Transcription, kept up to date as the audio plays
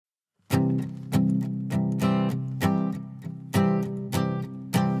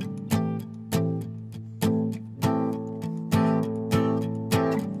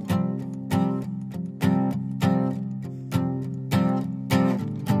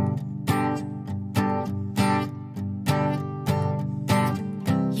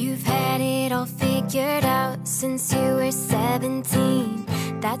figured out since you were 17.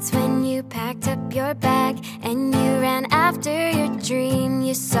 That's when you packed up your bag and you ran after your dream.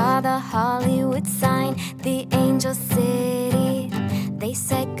 You saw the Hollywood sign, the Angel City. They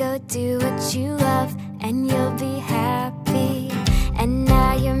said go do what you love and you'll be happy. And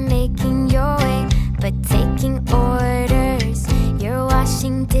now you're making your way, but taking orders. You're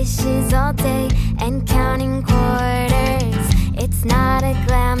washing dishes all day and counting quarters. It's not a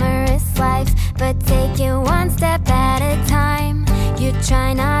glamorous life, but take it one step at a time. You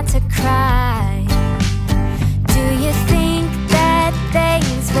try not to cry. Do you think that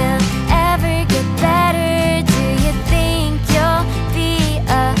things will ever get better? Do you think you'll be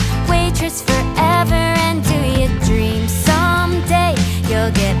a waitress forever? And do you dream someday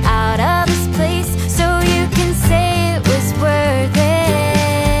you'll get out of this place so you can say it was worth it?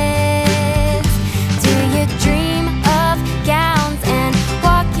 Do you dream of gowns and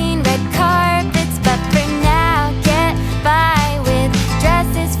walking red carpets, but for now get by with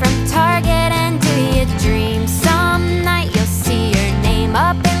dresses from Target? And do you dream some night you'll see your name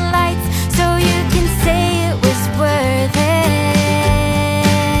up in lights so you can say it was worth it?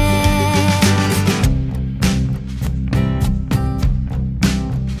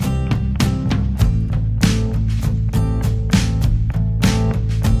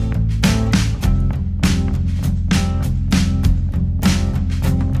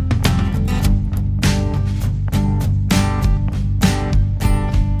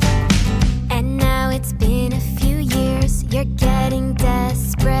 And now it's been a few years, you're getting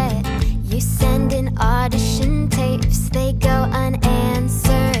desperate. You send in audition tapes, they go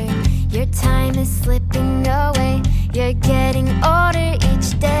unanswered. Your time is slipping away, you're getting older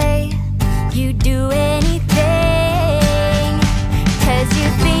each day. You do anything, 'cause you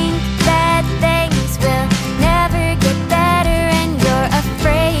think that things will never get better. And you're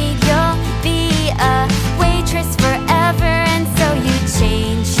afraid you'll be a waitress forever. And so you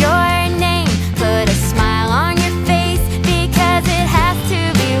change your name, put a smile on your face, because it has to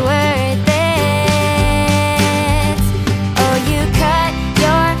be worth it. Oh, you cut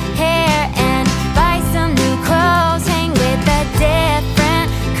your hair and buy some new clothes, hang with a different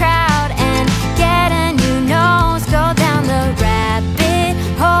crowd and get a new nose. Go down the rabbit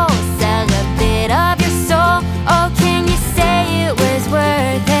hole, sell a bit of your soul. Oh, can you say it was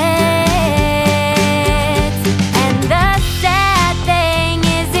worth it? And the sad thing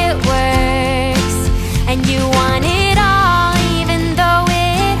is it works, and you want it all even though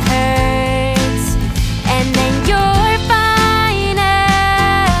it hurts. And then you're finally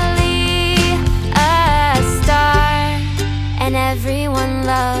a star, and everyone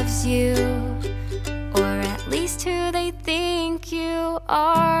loves you, or at least who they think you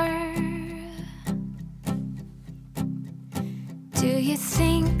are. Do you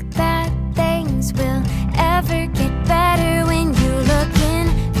think that things will ever get better? When you look in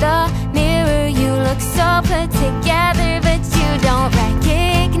the mirror, you look so put together, but you don't recognize